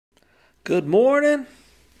Good morning.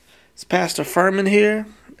 It's Pastor Furman here.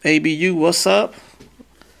 ABU, what's up?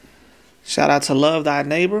 Shout out to Love Thy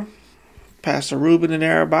Neighbor, Pastor Ruben and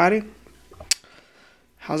everybody.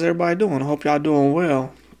 How's everybody doing? I hope y'all doing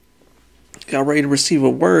well. Y'all ready to receive a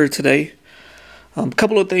word today? A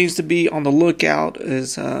couple of things to be on the lookout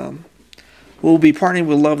is we'll be partnering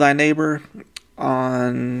with Love Thy Neighbor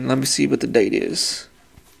on, let me see what the date is.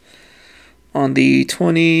 On the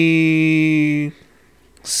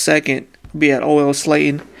 22nd, be at OL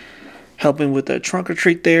Slayton, helping with the trunk or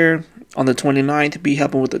treat there. On the 29th, be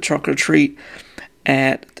helping with the trunk or treat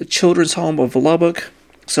at the Children's Home of Lubbock.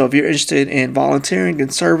 So if you're interested in volunteering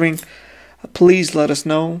and serving, please let us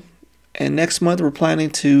know. And next month, we're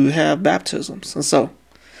planning to have baptisms. And so,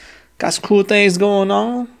 got some cool things going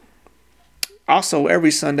on. Also,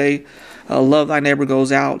 every Sunday, Love Thy Neighbor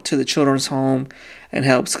goes out to the children's home and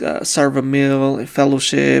helps serve a meal and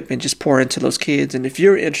fellowship and just pour into those kids. And if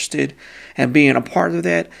you're interested in being a part of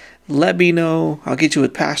that, let me know. I'll get you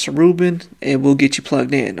with Pastor Ruben and we'll get you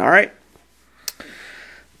plugged in. All right.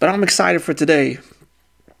 But I'm excited for today.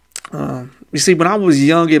 You see, when I was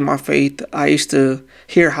young in my faith, I used to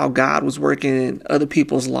hear how God was working in other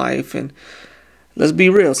people's life. And let's be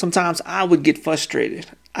real. Sometimes I would get frustrated.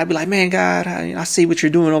 I'd be like, man, God, I see what you're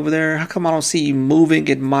doing over there. How come I don't see you moving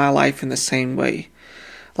in my life in the same way?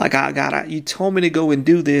 Like, God, you told me to go and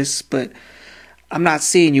do this, but I'm not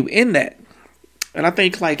seeing you in that. And I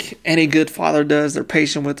think like any good father does, they're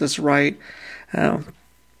patient with us, right? But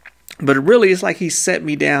really, it's like he set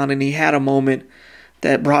me down and he had a moment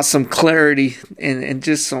that brought some clarity and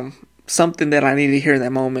just something that I needed to hear in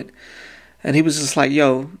that moment. And he was just like,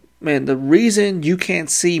 yo, man, the reason you can't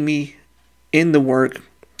see me in the work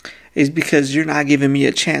is because you're not giving me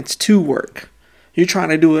a chance to work. You're trying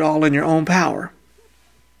to do it all in your own power.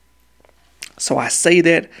 So I say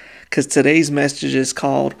that because today's message is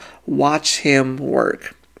called Watch Him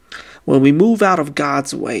Work. When we move out of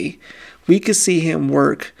God's way, we can see Him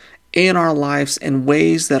work in our lives in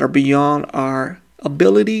ways that are beyond our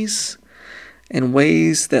abilities and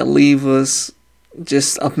ways that leave us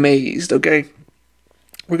just amazed, okay?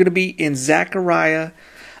 We're going to be in Zechariah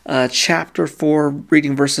chapter 4,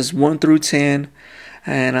 reading verses 1 through 10.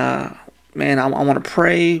 And, I want to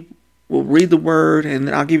pray. We'll read the word, and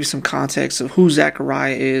then I'll give you some context of who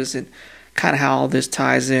Zechariah is and kind of how all this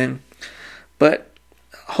ties in. But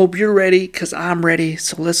hope you're ready, because I'm ready.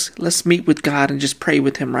 So let's meet with God and just pray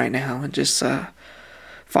with Him right now. And just,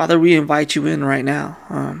 Father, we invite you in right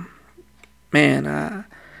now.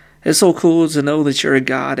 It's so cool to know that you're a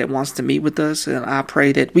God that wants to meet with us. And I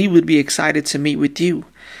pray that we would be excited to meet with you.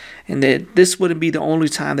 And that this wouldn't be the only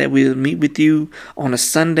time that we would meet with you on a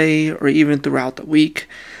Sunday or even throughout the week.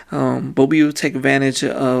 But we will take advantage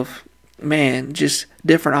of, just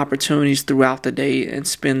different opportunities throughout the day and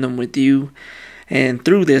spend them with you. And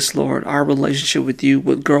through this, Lord, our relationship with you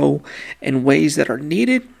would grow in ways that are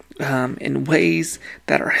needed, in ways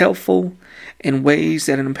that are helpful, in ways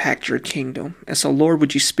that impact your kingdom. And so, Lord,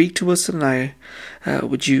 would you speak to us tonight?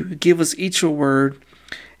 Would you give us each a word?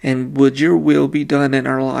 And would your will be done in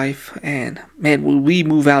our life? And would we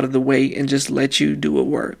move out of the way and just let you do a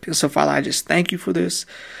work? And so, Father, I just thank you for this.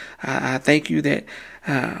 I thank you that,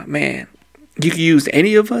 you can use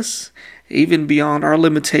any of us, even beyond our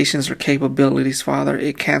limitations or capabilities, Father.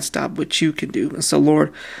 It can't stop what you can do. And so,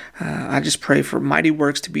 Lord, I just pray for mighty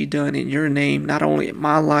works to be done in your name, not only in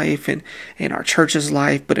my life and in our church's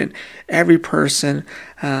life, but in every person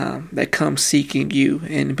that comes seeking you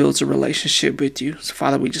and builds a relationship with you. So,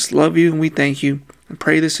 Father, we just love you and we thank you and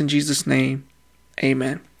pray this in Jesus' name.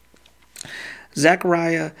 Amen.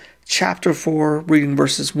 Zechariah chapter 4, reading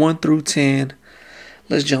verses 1 through 10.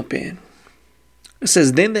 Let's jump in. It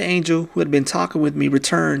says, Then the angel who had been talking with me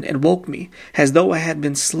returned and woke me, as though I had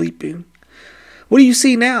been sleeping. What do you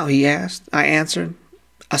see now? He asked. I answered,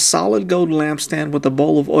 a solid gold lampstand with a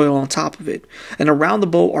bowl of oil on top of it, and around the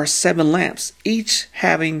bowl are 7 lamps, each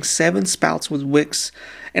having 7 spouts with wicks,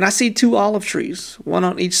 and I see 2 olive trees, one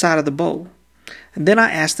on each side of the bowl. And then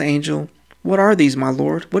I asked the angel, What are these, my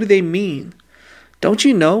Lord? What do they mean? Don't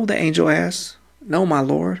you know? The angel asked. No, my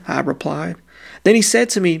Lord, I replied. Then he said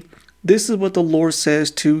to me, This is what the Lord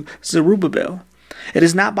says to Zerubbabel. It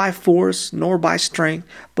is not by force nor by strength,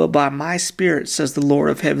 but by my spirit, says the Lord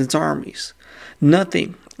of heaven's armies.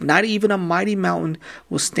 Nothing, not even a mighty mountain,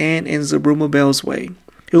 will stand in Zerubbabel's way.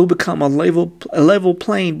 It will become a level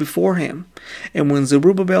plain before him. And when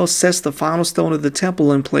Zerubbabel sets the final stone of the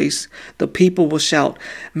temple in place, the people will shout,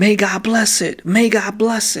 May God bless it! May God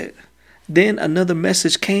bless it! Then another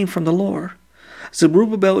message came from the Lord.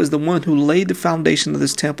 Zerubbabel is the one who laid the foundation of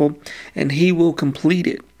this temple, and he will complete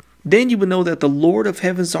it. Then you will know that the Lord of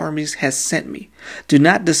heaven's armies has sent me. Do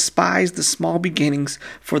not despise the small beginnings,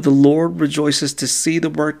 for the Lord rejoices to see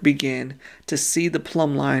the work begin, to see the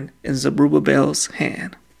plumb line in Zerubbabel's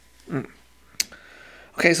hand.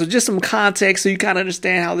 Okay, so just some context so you kind of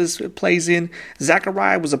understand how this plays in.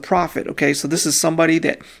 Zechariah was a prophet, okay? So this is somebody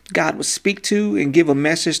that God would speak to and give a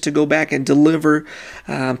message to go back and deliver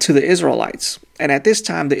to the Israelites. And at this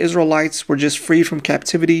time, the Israelites were just freed from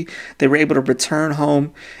captivity. They were able to return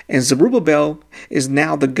home. And Zerubbabel is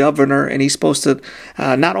now the governor, and he's supposed to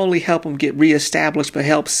not only help them get reestablished, but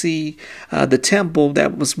help see the temple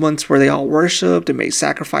that was once where they all worshipped and made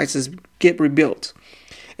sacrifices get rebuilt.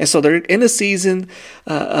 And so they're in a season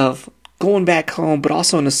of going back home, but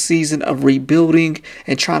also in a season of rebuilding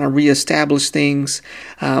and trying to reestablish things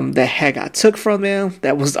that Haggai took from them.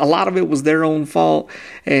 That was a lot of it was their own fault,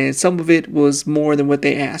 and some of it was more than what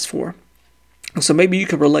they asked for. So maybe you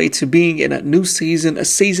could relate to being in a new season, a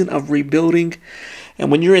season of rebuilding. And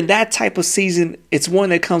when you're in that type of season, it's one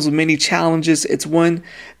that comes with many challenges. It's one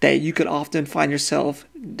that you could often find yourself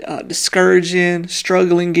discouraged in,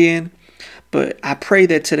 struggling in. But I pray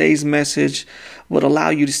that today's message would allow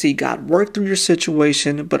you to see God work through your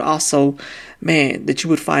situation, but also, that you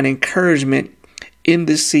would find encouragement in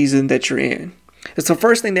this season that you're in. And so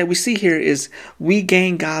first thing that we see here is we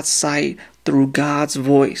gain God's sight through God's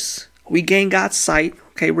voice. We gain God's sight.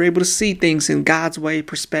 Okay, we're able to see things in God's way,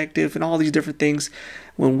 perspective, and all these different things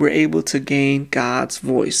when we're able to gain God's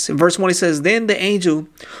voice. In verse 1, he says, "Then the angel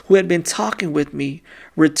who had been talking with me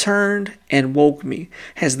returned and woke me,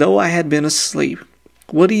 as though I had been asleep.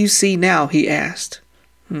 What do you see now?" he asked.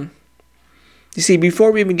 You see,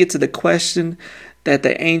 before we even get to the question that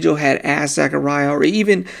the angel had asked Zechariah, or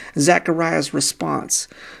even Zechariah's response,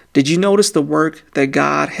 did you notice the work that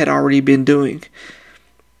God had already been doing?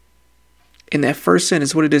 In that first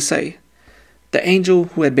sentence, what did it say? The angel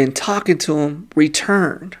who had been talking to him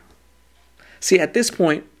returned. See, at this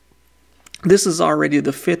point, this is already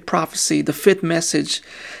the fifth prophecy, the fifth message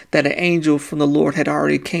that an angel from the Lord had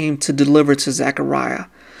already came to deliver to Zechariah.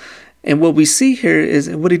 And what we see here is,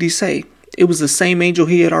 what did he say? It was the same angel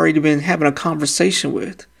he had already been having a conversation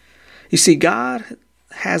with. You see, God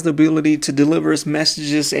has the ability to deliver his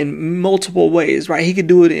messages in multiple ways, right? He could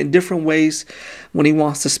do it in different ways when he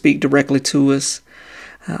wants to speak directly to us.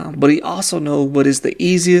 But he also knows what is the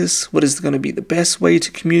easiest, what is going to be the best way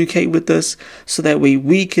to communicate with us, so that way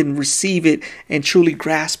we can receive it and truly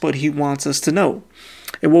grasp what he wants us to know.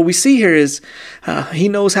 And what we see here is he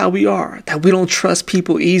knows how we are, that we don't trust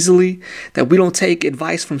people easily, that we don't take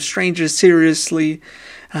advice from strangers seriously.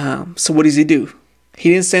 So what does he do? He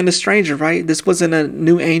didn't send a stranger, right? This wasn't a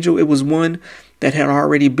new angel. It was one that had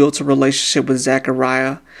already built a relationship with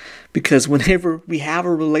Zechariah. Because whenever we have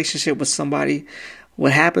a relationship with somebody,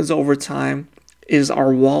 what happens over time is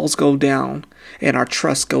our walls go down and our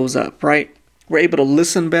trust goes up, right? We're able to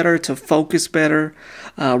listen better, to focus better,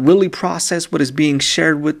 really process what is being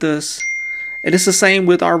shared with us. And it's the same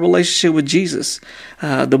with our relationship with Jesus.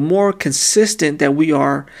 The more consistent that we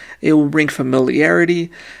are, it will bring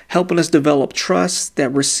familiarity, helping us develop trust that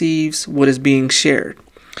receives what is being shared.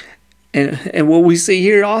 And what we see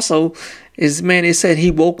here also is, it said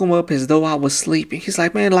he woke him up as though I was sleeping. He's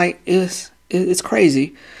like, it's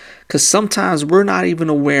crazy. Because sometimes we're not even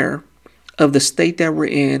aware of the state that we're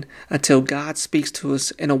in until God speaks to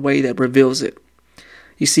us in a way that reveals it.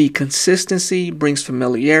 You see, consistency brings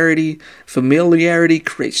familiarity. Familiarity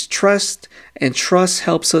creates trust, and trust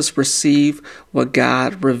helps us receive what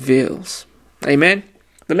God reveals. Amen.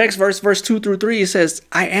 The next verse 2 through 3, it says,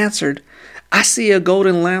 I answered, I see a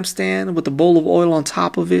golden lampstand with a bowl of oil on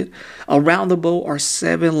top of it. Around the bowl are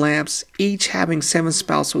 7 lamps, each having 7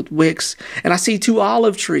 spouts with wicks. And I see 2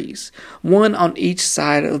 olive trees, one on each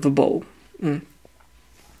side of the bowl.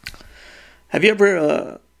 Have you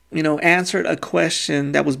ever answered a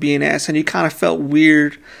question that was being asked and you kind of felt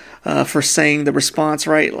weird for saying the response,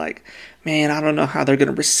 right? Like, I don't know how they're going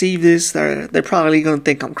to receive this. They're probably going to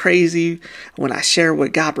think I'm crazy when I share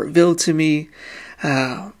what God revealed to me.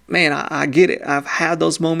 I get it. I've had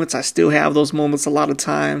those moments. I still have those moments a lot of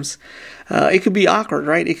times. It could be awkward,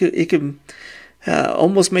 right? It could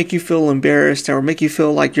almost make you feel embarrassed or make you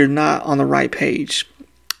feel like you're not on the right page.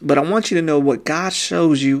 But I want you to know what God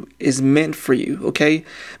shows you is meant for you, okay?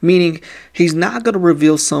 Meaning he's not going to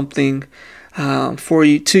reveal something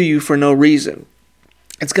to you for no reason.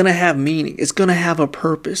 It's going to have meaning. It's going to have a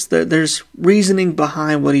purpose. There's reasoning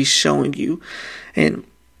behind what he's showing you. And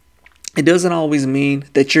it doesn't always mean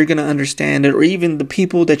that you're going to understand it, or even the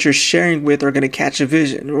people that you're sharing with are going to catch a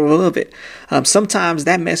vision or love it. Sometimes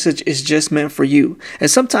that message is just meant for you. And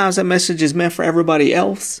sometimes that message is meant for everybody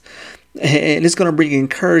else. And it's going to bring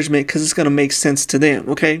encouragement because it's going to make sense to them,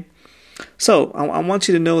 okay? So I want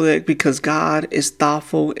you to know that because God is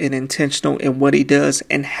thoughtful and intentional in what he does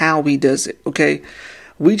and how he does it, okay?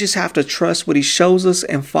 We just have to trust what he shows us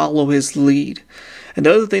and follow his lead. And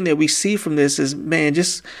the other thing that we see from this is, man,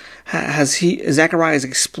 just as Zechariah is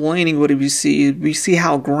explaining what we see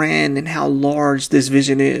how grand and how large this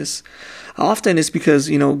vision is. Often it's because,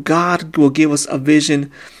 God will give us a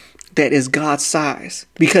vision that is God's size,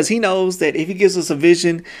 because he knows that if he gives us a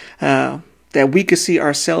vision that we could see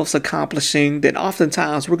ourselves accomplishing, then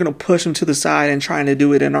oftentimes we're going to push him to the side and trying to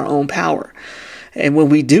do it in our own power. And when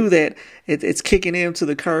we do that, it's kicking him to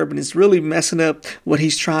the curb, and it's really messing up what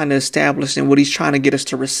he's trying to establish and what he's trying to get us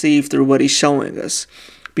to receive through what he's showing us.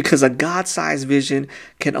 Because a God-sized vision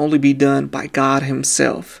can only be done by God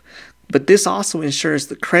himself. But this also ensures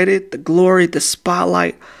the credit, the glory, the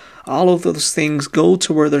spotlight, all of those things go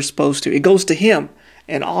to where they're supposed to. It goes to him,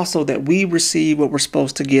 and also that we receive what we're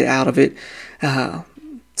supposed to get out of it,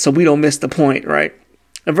 so we don't miss the point, right?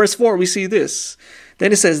 In verse 4, we see this.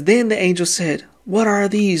 Then it says, "Then the angel said, 'What are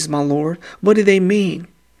these, my Lord? What do they mean?'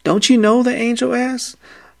 'Don't you know?' the angel asked.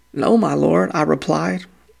 'No, my Lord,' I replied."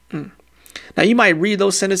 Now, you might read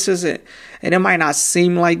those sentences and it might not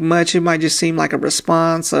seem like much. It might just seem like a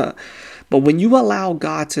response. But when you allow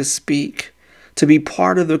God to speak, to be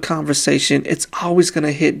part of the conversation, it's always going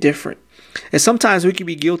to hit different. And sometimes we can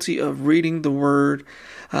be guilty of reading the word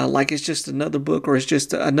like it's just another book or it's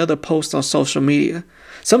just another post on social media.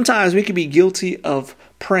 Sometimes we can be guilty of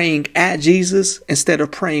praying at Jesus instead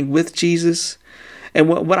of praying with Jesus. And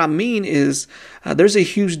what I mean is there's a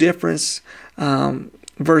huge difference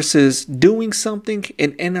versus doing something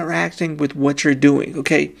and interacting with what you're doing,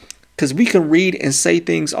 okay? Because we can read and say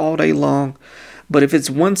things all day long, but if it's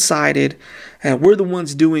one-sided and we're the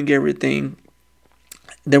ones doing everything,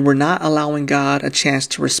 then we're not allowing God a chance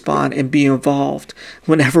to respond and be involved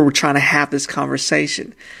whenever we're trying to have this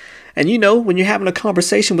conversation. And when you're having a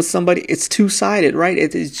conversation with somebody, it's two-sided, right?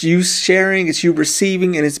 It's you sharing, it's you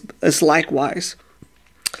receiving, and it's likewise.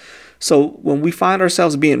 So when we find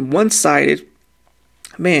ourselves being one-sided,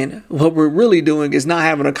 man, what we're really doing is not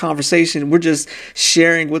having a conversation. We're just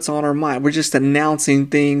sharing what's on our mind. We're just announcing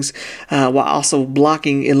things while also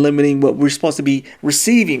blocking and limiting what we're supposed to be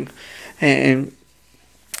receiving.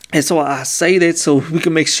 And so I say that so we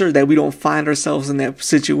can make sure that we don't find ourselves in that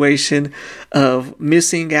situation of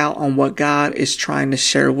missing out on what God is trying to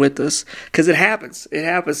share with us. Because it happens. It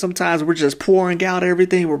happens. Sometimes we're just pouring out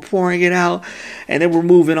everything. We're pouring it out. And then we're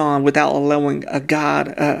moving on without allowing God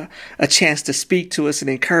a chance to speak to us and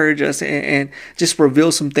encourage us and just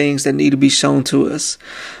reveal some things that need to be shown to us.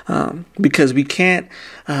 Because we can't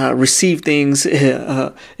receive things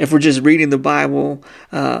if we're just reading the Bible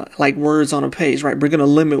like words on a page, right? We're going to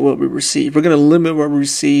limit what we receive. We're going to limit what we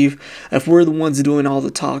receive if we're the ones doing all the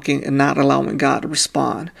talking and not allowing God to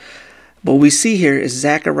respond. But what we see here is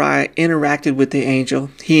Zechariah interacted with the angel.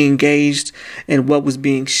 He engaged in what was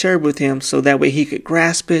being shared with him so that way he could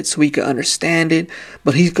grasp it, so he could understand it,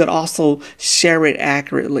 but he could also share it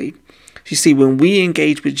accurately. You see, when we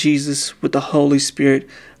engage with Jesus, with the Holy Spirit,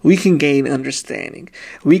 we can gain understanding.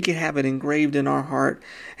 We can have it engraved in our heart,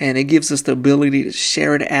 and it gives us the ability to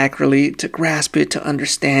share it accurately, to grasp it, to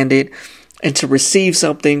understand it, and to receive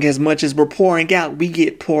something. As much as we're pouring out, we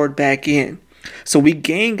get poured back in. So we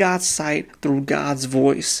gain God's sight through God's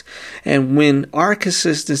voice. And when our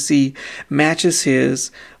consistency matches His,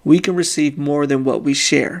 we can receive more than what we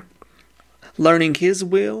share. Learning His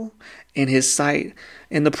will and His sight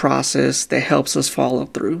in the process that helps us follow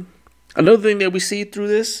through. Another thing that we see through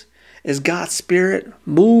this is God's Spirit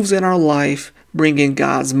moves in our life, bringing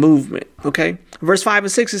God's movement. Okay? Verse 5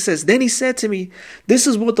 and 6, it says, "Then he said to me, 'This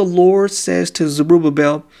is what the Lord says to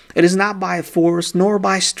Zerubbabel. It is not by force nor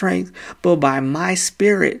by strength, but by my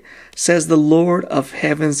Spirit, says the Lord of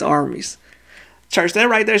heaven's armies.'" Church, that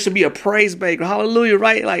right there should be a praise break. Hallelujah,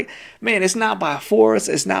 right? Like, man, it's not by force.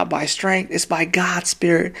 It's not by strength. It's by God's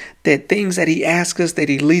Spirit that things that He asks us, that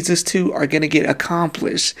He leads us to, are going to get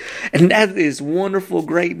accomplished. And that is wonderful,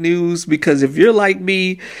 great news, because if you're like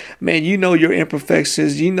me, man, you know your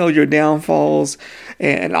imperfections, you know your downfalls.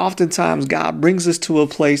 And oftentimes God brings us to a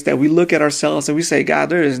place that we look at ourselves and we say, God,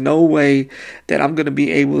 there is no way that I'm going to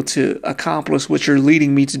be able to accomplish what you're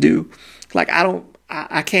leading me to do. Like,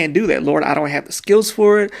 I can't do that, Lord. I don't have the skills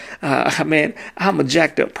for it. Man, I'm a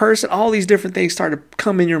jacked up person. All these different things start to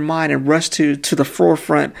come in your mind and rush to the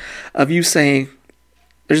forefront of you saying,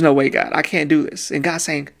 there's no way, God, I can't do this. And God's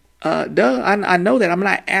saying, I know that. I'm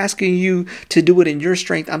not asking you to do it in your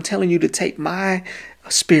strength. I'm telling you to take my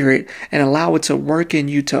Spirit and allow it to work in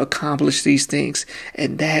you to accomplish these things.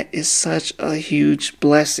 And that is such a huge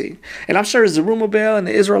blessing. And I'm sure Zerubbabel and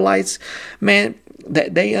the Israelites, man,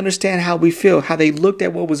 that they understand how we feel, how they looked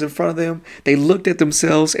at what was in front of them. They looked at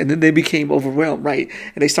themselves and then they became overwhelmed, right?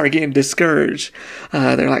 And they started getting discouraged.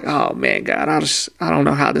 They're like, oh man, God, I don't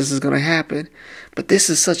know how this is going to happen. But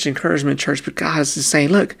this is such encouragement, church, because it's saying,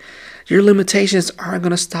 look, your limitations aren't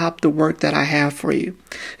going to stop the work that I have for you.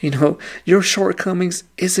 You know, your shortcomings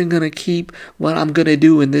isn't going to keep what I'm going to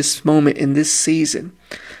do in this moment, in this season.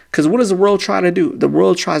 Because what does the world try to do? The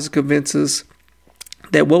world tries to convince us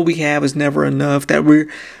that what we have is never enough, that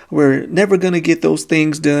we're never going to get those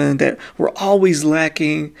things done, that we're always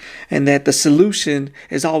lacking, and that the solution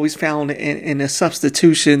is always found in a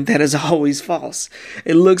substitution that is always false.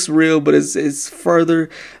 It looks real, but it's further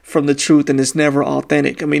from the truth, and it's never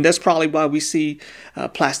authentic. I mean, that's probably why we see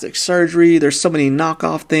plastic surgery. There's so many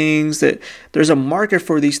knockoff things, that there's a market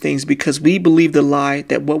for these things because we believe the lie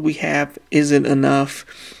that what we have isn't enough.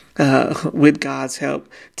 With God's help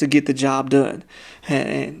to get the job done.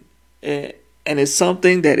 And it's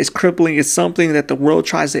something that is crippling. It's something that the world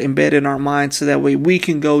tries to embed in our minds so that way we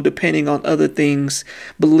can go depending on other things,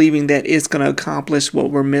 believing that it's going to accomplish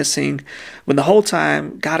what we're missing. When the whole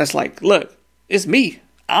time God is like, look, it's me.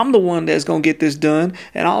 I'm the one that's going to get this done.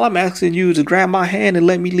 And all I'm asking you is to grab my hand and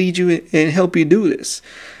let me lead you and help you do this.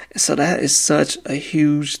 So that is such a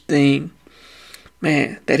huge thing,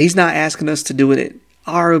 man, that he's not asking us to do it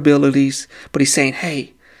our abilities, but he's saying,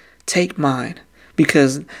 hey, take mine,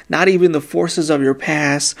 because not even the forces of your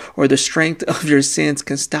past or the strength of your sins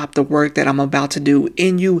can stop the work that I'm about to do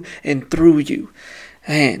in you and through you.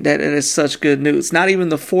 Man, that is such good news. Not even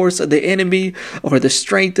the force of the enemy or the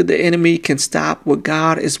strength of the enemy can stop what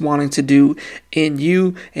God is wanting to do in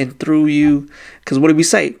you and through you. Because what did we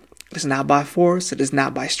say? It's not by force, it is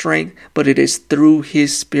not by strength, but it is through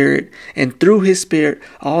his Spirit. And through his Spirit,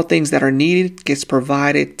 all things that are needed gets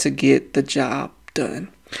provided to get the job done.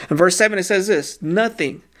 In verse 7, it says this: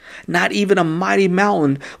 nothing, not even a mighty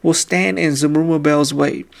mountain, will stand in Zerubbabel's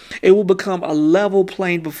way. It will become a level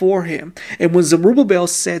plain before him. And when Zerubbabel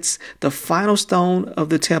sets the final stone of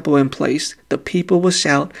the temple in place, the people will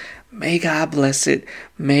shout, may God bless it.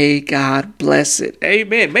 May God bless it.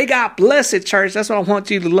 Amen. May God bless it, church. That's what I want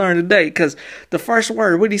you to learn today. Because the first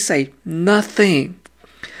word, what did he say? Nothing.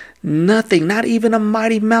 Nothing. Not even a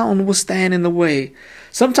mighty mountain will stand in the way.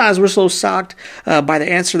 Sometimes we're so shocked by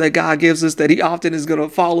the answer that God gives us that he often is going to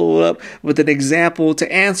follow up with an example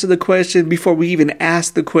to answer the question before we even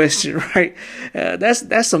ask the question, right?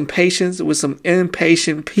 That's some patience with some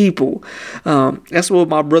impatient people. That's what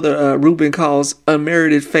my brother Ruben calls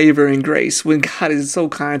unmerited favor and grace, when God is so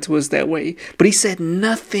kind to us that way. But he said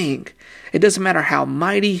nothing. It doesn't matter how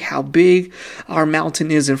mighty, how big our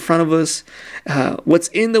mountain is in front of us. What's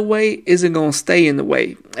in the way isn't going to stay in the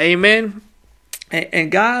way. Amen.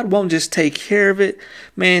 And God won't just take care of it.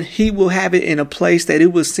 Man, he will have it in a place that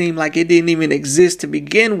it will seem like it didn't even exist to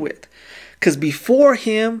begin with. Because before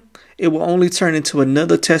him, it will only turn into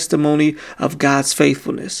another testimony of God's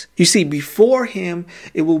faithfulness. You see, before him,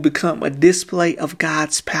 it will become a display of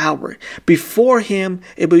God's power. Before him,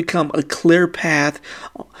 it will become a clear path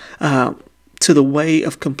to the way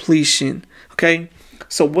of completion. Okay?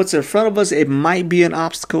 So what's in front of us, it might be an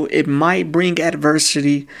obstacle. It might bring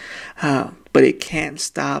adversity. But it can't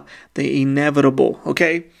stop the inevitable,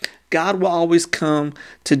 okay? God will always come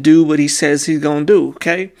to do what he says he's going to do,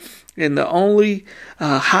 okay? And the only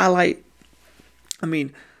highlight,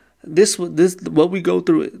 this what we go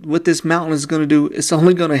through, what this mountain is going to do, it's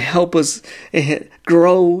only going to help us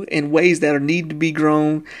grow in ways that are need to be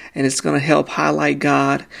grown, and it's going to help highlight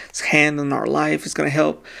God's hand in our life. It's going to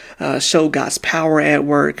help show God's power at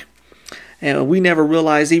work. And we never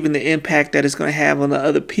realize even the impact that it's going to have on the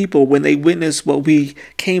other people when they witness what we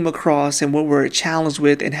came across and what we're challenged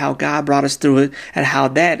with and how God brought us through it, and how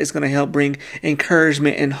that is going to help bring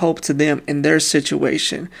encouragement and hope to them in their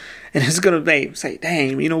situation. And it's going to say,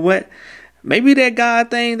 dang, you know what? Maybe that God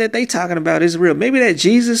thing that they talking about is real. Maybe that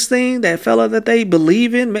Jesus thing, that fella that they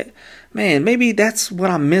believe in, man, maybe that's what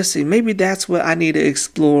I'm missing. Maybe that's what I need to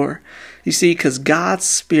explore. You see, because God's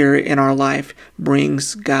Spirit in our life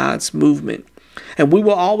brings God's movement. And we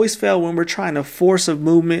will always fail when we're trying to force a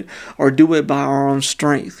movement or do it by our own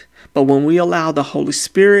strength. But when we allow the Holy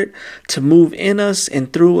Spirit to move in us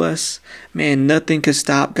and through us, man, nothing can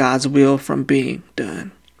stop God's will from being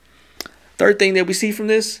done. Third thing that we see from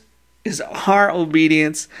this is our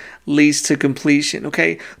obedience leads to completion.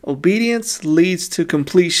 Okay, obedience leads to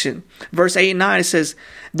completion. Verse 8 and 9, it says,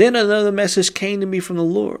 then another message came to me from the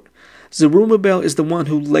Lord. Zerubbabel is the one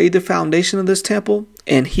who laid the foundation of this temple,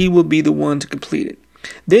 and he will be the one to complete it.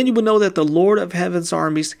 Then you will know that the Lord of heaven's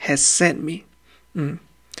armies has sent me.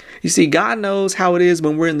 You see, God knows how it is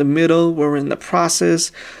when we're in the middle, we're in the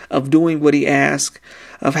process of doing what he asks,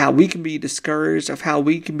 of how we can be discouraged, of how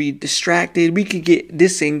we can be distracted. We can get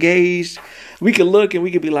disengaged. We can look and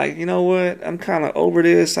we can be like, you know what? I'm kind of over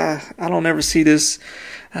this. I don't ever see this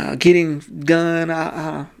getting done.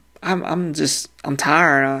 I'm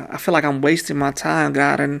tired. I feel like I'm wasting my time,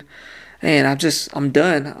 God. And I'm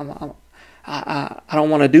done. I don't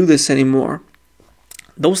want to do this anymore.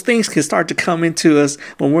 Those things can start to come into us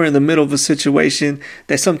when we're in the middle of a situation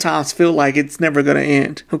that sometimes feel like it's never going to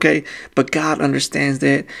end. Okay. But God understands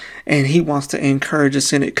that, and he wants to encourage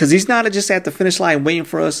us in it, because he's not just at the finish line waiting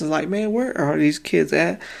for us and like, man, where are these kids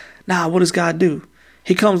at? Nah, what does God do?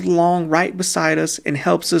 He comes along right beside us and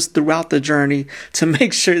helps us throughout the journey to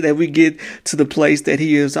make sure that we get to the place that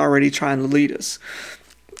he is already trying to lead us.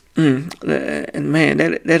 And man,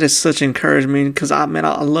 that is such encouragement, because I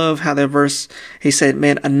love how that verse, he said,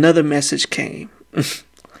 man, another message came.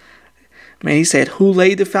 Man, he said, who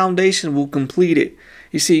laid the foundation will complete it.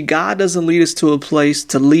 You see, God doesn't lead us to a place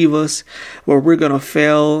to leave us where we're going to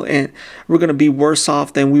fail and we're going to be worse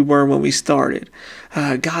off than we were when we started.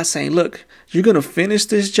 God's saying, look, you're going to finish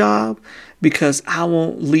this job because I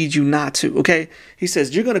won't lead you not to. Okay. He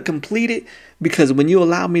says, you're going to complete it because when you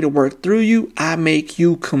allow me to work through you, I make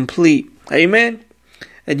you complete. Amen.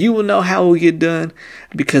 And you will know how it will get done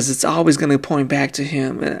because it's always going to point back to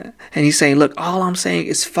him. And he's saying, look, all I'm saying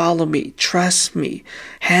is follow me, trust me,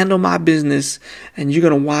 handle my business. And you're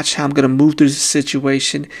going to watch how I'm going to move through this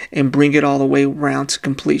situation and bring it all the way around to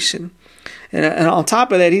completion. And on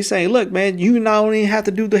top of that, he's saying, look, man, you not only have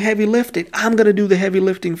to do the heavy lifting, I'm going to do the heavy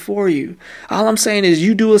lifting for you. All I'm saying is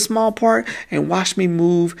you do a small part and watch me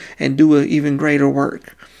move and do an even greater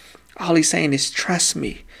work. All he's saying is trust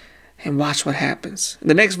me and watch what happens.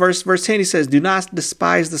 The next verse 10, he says, do not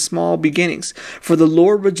despise the small beginnings, for the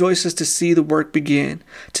Lord rejoices to see the work begin,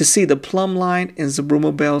 to see the plumb line in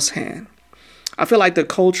Zerubbabel's hand. I feel like the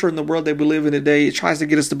culture in the world that we live in today, it tries to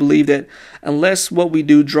get us to believe that unless what we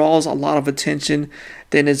do draws a lot of attention,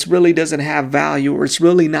 then it really doesn't have value, or it's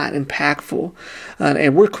really not impactful.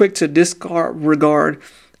 And we're quick to disregard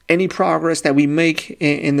any progress that we make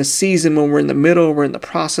in the season when we're in the middle, we're in the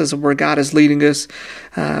process of where God is leading us,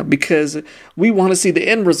 because we want to see the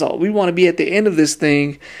end result. We want to be at the end of this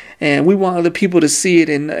thing, and we want other people to see it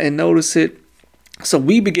and notice it. So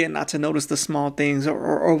we begin not to notice the small things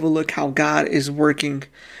or overlook how God is working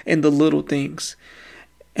in the little things.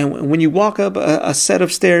 And when you walk up a set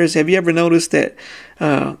of stairs, have you ever noticed that,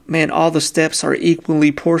 all the steps are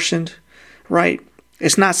equally portioned, right?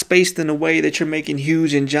 It's not spaced in a way that you're making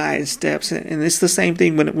huge and giant steps. And it's the same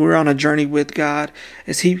thing when we're on a journey with God,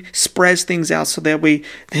 as he spreads things out so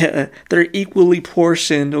that they're equally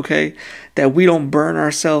portioned, okay? That we don't burn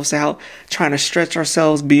ourselves out trying to stretch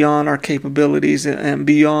ourselves beyond our capabilities and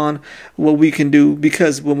beyond what we can do.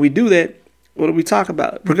 Because when we do that, what do we talk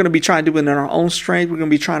about? We're going to be trying to do it in our own strength. We're going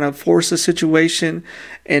to be trying to force a situation.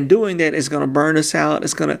 And doing that is going to burn us out.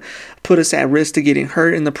 It's going to put us at risk to getting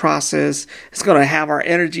hurt in the process. It's going to have our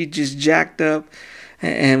energy just jacked up.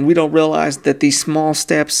 And we don't realize that these small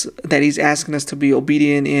steps that he's asking us to be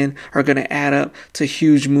obedient in are going to add up to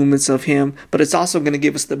huge movements of him. But it's also going to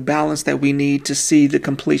give us the balance that we need to see the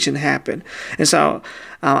completion happen. And so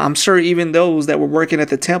I'm sure even those that were working at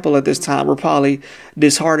the temple at this time were probably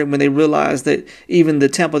disheartened when they realized that even the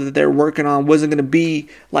temple that they're working on wasn't going to be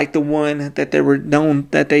like the one that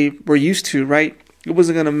they were used to, right? It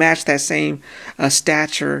wasn't going to match that same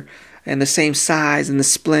stature and the same size and the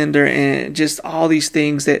splendor and just all these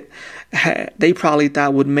things that they probably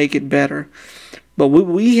thought would make it better. But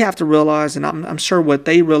we have to realize, and I'm sure what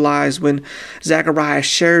they realized when Zechariah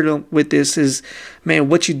shared with this is, man,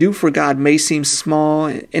 what you do for God may seem small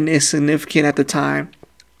and insignificant at the time,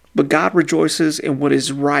 but God rejoices in what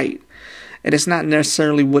is right. And it's not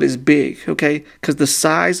necessarily what is big, okay? Because the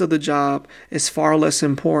size of the job is far less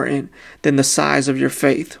important than the size of your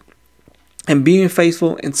faith. And being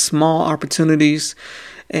faithful in small opportunities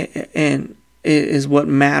and is what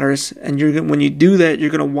matters. And when you do that, you're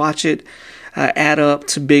going to watch it add up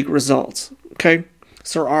to big results. Okay,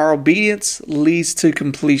 so our obedience leads to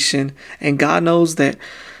completion, and God knows that.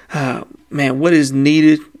 What is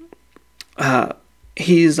needed,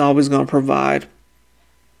 He is always going to provide,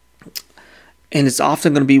 and it's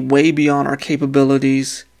often going to be way beyond our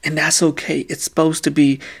capabilities And that's okay. It's supposed to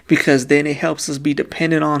be, because then it helps us be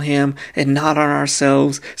dependent on him and not on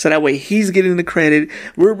ourselves. So that way he's getting the credit.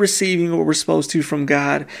 We're receiving what we're supposed to from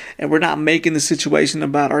God, and we're not making the situation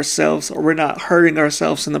about ourselves, or we're not hurting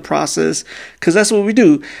ourselves in the process. Because that's what we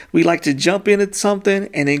do. We like to jump into something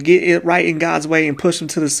and then get it right in God's way and push him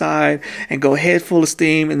to the side and go head full of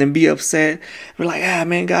steam and then be upset. We're like,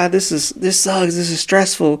 man, God, this sucks. This is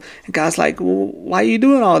stressful. And God's like, well, why are you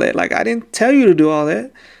doing all that? Like, I didn't tell you to do all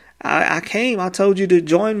that. I told you to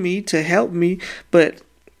join me, to help me, but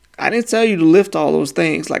I didn't tell you to lift all those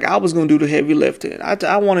things. Like, I was going to do the heavy lifting.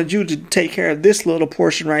 I wanted you to take care of this little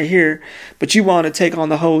portion right here, but you want to take on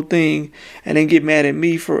the whole thing and then get mad at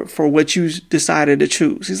me for what you decided to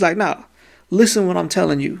choose. He's like, no, listen what I'm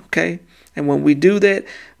telling you, okay? And when we do that,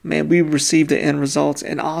 man, we receive the end results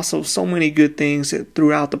and also so many good things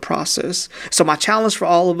throughout the process. So my challenge for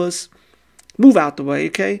all of us, move out the way,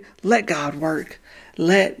 okay? Let God work.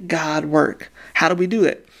 Let God work. How do we do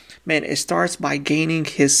that? Man, it starts by gaining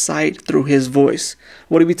his sight through his voice.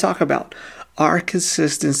 What do we talk about? Our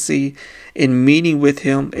consistency in meeting with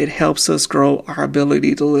him. It helps us grow our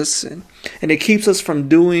ability to listen. And it keeps us from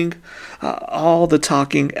doing all the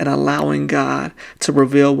talking and allowing God to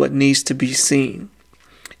reveal what needs to be seen.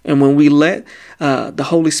 And when we let the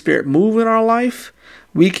Holy Spirit move in our life,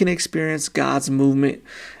 we can experience God's movement.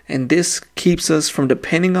 And this keeps us from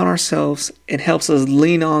depending on ourselves and helps us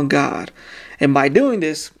lean on God. And by doing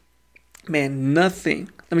this, man, nothing,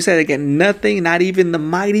 let me say it again, nothing, not even the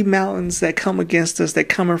mighty mountains that come against us, that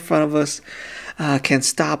come in front of us, can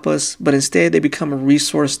stop us. But instead, they become a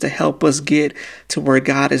resource to help us get to where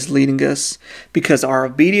God is leading us. Because our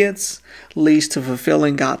obedience leads to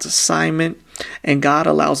fulfilling God's assignment. And God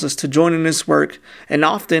allows us to join in this work. And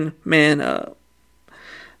often, man,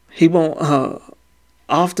 he won't...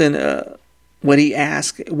 Often, what he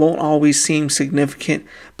asks won't always seem significant,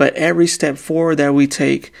 but every step forward that we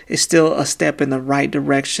take is still a step in the right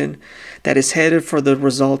direction that is headed for the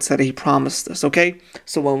results that he promised us, okay?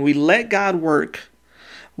 So when we let God work,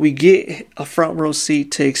 we get a front row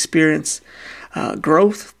seat to experience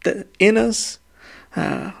growth in us.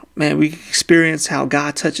 Man, we experience how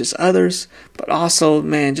God touches others, but also,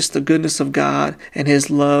 man, just the goodness of God and his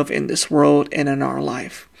love in this world and in our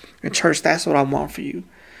life. And church, that's what I want for you.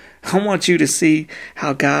 I want you to see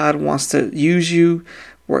how God wants to use you,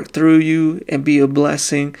 work through you, and be a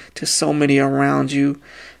blessing to so many around you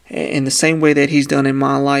in the same way that he's done in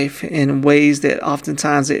my life, in ways that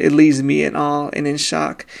oftentimes it leaves me in awe and in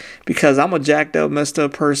shock, because I'm a jacked up, messed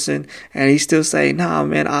up person, and he still say, nah,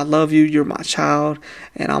 man, I love you. You're my child,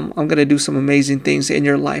 and I'm going to do some amazing things in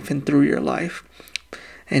your life and through your life.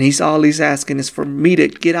 And all he's asking is for me to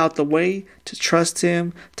get out the way, to trust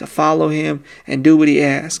him, to follow him, and do what he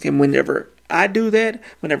asks. And whenever I do that,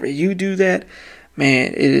 whenever you do that,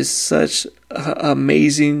 man, it is such an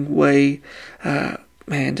amazing way,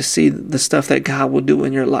 man, to see the stuff that God will do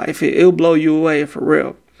in your life. It'll blow you away, for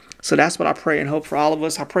real. So that's what I pray and hope for all of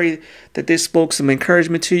us. I pray that this spoke some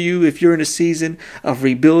encouragement to you. If you're in a season of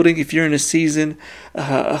rebuilding, if you're in a season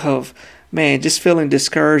of man, just feeling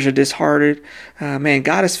discouraged or disheartened, man,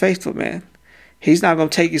 God is faithful, man. He's not going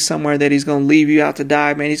to take you somewhere that he's going to leave you out to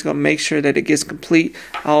die, man. He's going to make sure that it gets complete.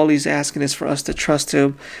 All he's asking is for us to trust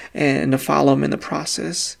him and to follow him in the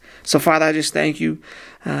process. So, Father, I just thank you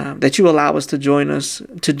that you allow us to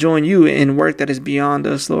join you in work that is beyond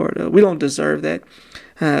us, Lord. We don't deserve that.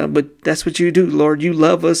 But that's what you do, Lord. You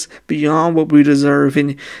love us beyond what we deserve,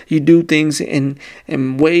 and you do things in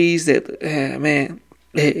ways that, man,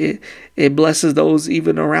 it blesses those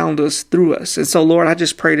even around us through us. And so, Lord, I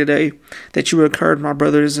just pray today that you encourage my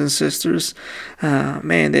brothers and sisters,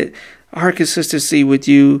 man, that our consistency with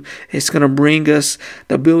you is going to bring us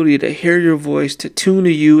the ability to hear your voice, to tune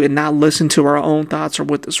to you and not listen to our own thoughts or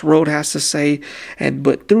what this world has to say.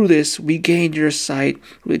 But through this, we gain your sight,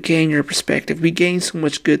 we gain your perspective, we gain so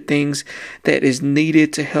much good things that is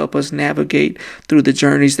needed to help us navigate through the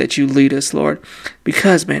journeys that you lead us, Lord.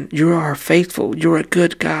 Because, man, you are faithful. You're a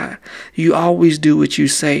good God. You always do what you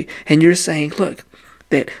say. And you're saying, look,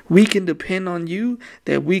 that we can depend on you,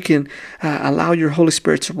 that we can allow your Holy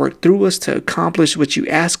Spirit to work through us to accomplish what you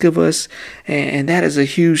ask of us. And that is a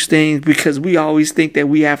huge thing, because we always think that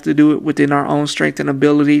we have to do it within our own strength and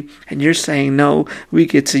ability. And you're saying, no, we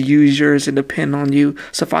get to use yours and depend on you.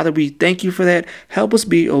 So, Father, we thank you for that. Help us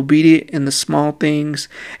be obedient in the small things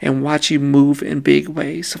and watch you move in big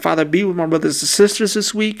ways. So, Father, be with my brothers and sisters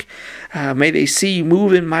this week. May they see you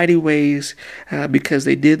move in mighty ways because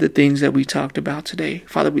they did the things that we talked about today.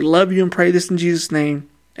 Father, we love you and pray this in Jesus' name.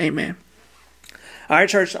 Amen. All right,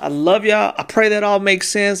 church, I love y'all. I pray that all makes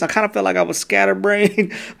sense. I kind of felt like I was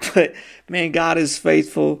scatterbrained, but man, God is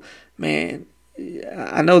faithful. Man,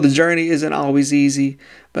 I know the journey isn't always easy,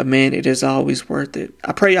 but man, it is always worth it.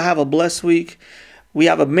 I pray y'all have a blessed week. We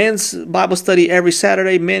have a men's Bible study every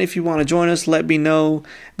Saturday. Men, if you want to join us, let me know.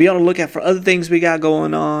 Be on the lookout for other things we got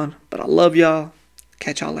going on. But I love y'all.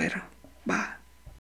 Catch y'all later. Bye.